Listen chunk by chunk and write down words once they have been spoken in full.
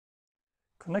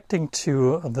Connecting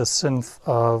to the synth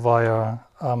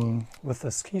with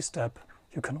this Keystep,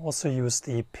 you can also use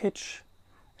the pitch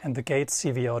and the gate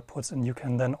CV outputs, and you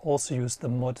can then also use the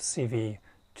mod CV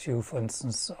to, for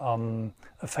instance,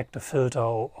 affect a filter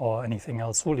or anything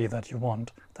else really that you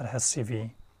want that has CV.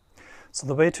 So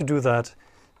the way to do that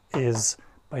is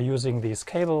by using these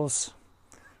cables.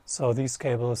 So these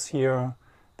cables here,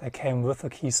 they came with the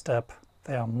Keystep.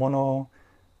 They are mono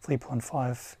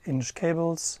 3.5 inch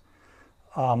cables,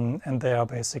 and they are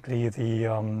basically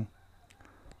the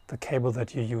cable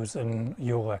that you use in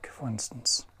your rack, for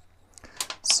instance.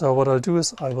 So what I'll do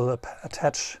is I will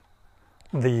attach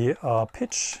the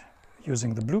pitch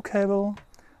using the blue cable,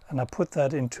 and I put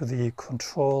that into the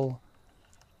control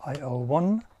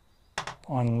IO1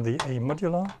 on the AE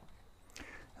Modular.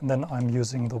 And then I'm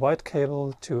using the white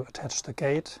cable to attach the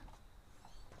gate,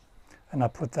 and I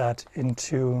put that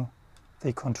into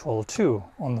the control 2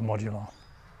 on the modular.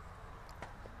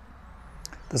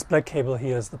 This black cable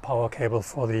here is the power cable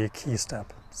for the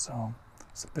Keystep, so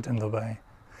it's a bit in the way.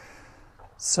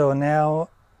 So now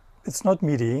it's not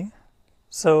MIDI,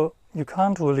 so you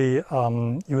can't really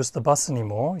use the bus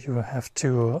anymore. You have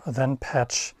to then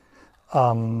patch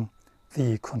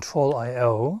the control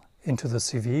IO into the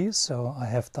CV. So I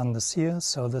have done this here.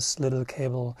 So this little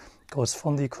cable goes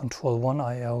from the control 1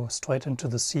 IO straight into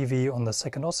the CV on the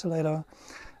second oscillator,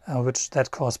 which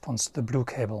that corresponds to the blue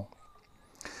cable.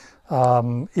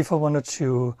 If I wanted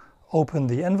to open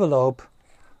the envelope,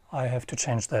 I have to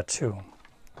change that too.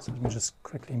 So let me just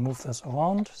quickly move this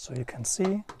around so you can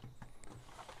see.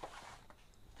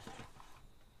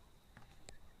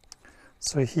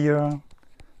 So here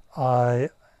I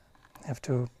have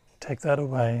to take that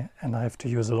away, and I have to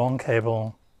use a long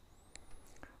cable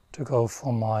to go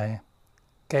from my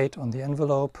gate on the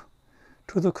envelope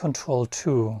to the control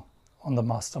 2 on the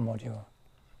master module.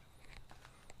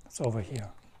 It's over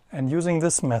here. And using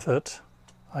this method,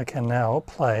 I can now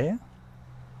play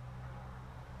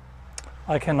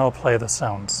the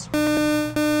sounds.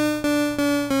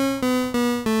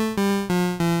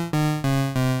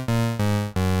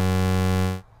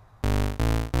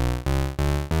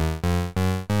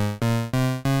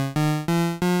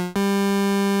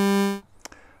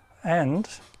 And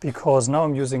because now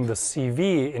I'm using the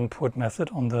CV input method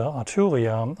on the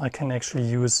Arturia, I can actually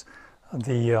use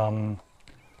the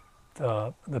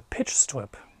pitch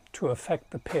strip to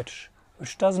affect the pitch,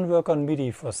 which doesn't work on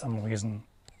MIDI for some reason,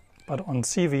 but on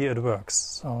CV it works.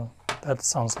 So that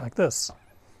sounds like this.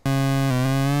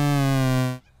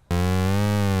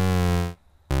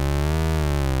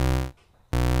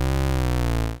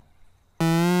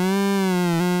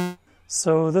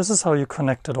 So this is how you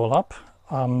connect it all up,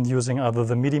 using either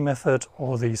the MIDI method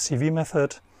or the CV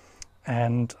method,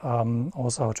 and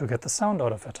also how to get the sound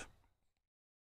out of it.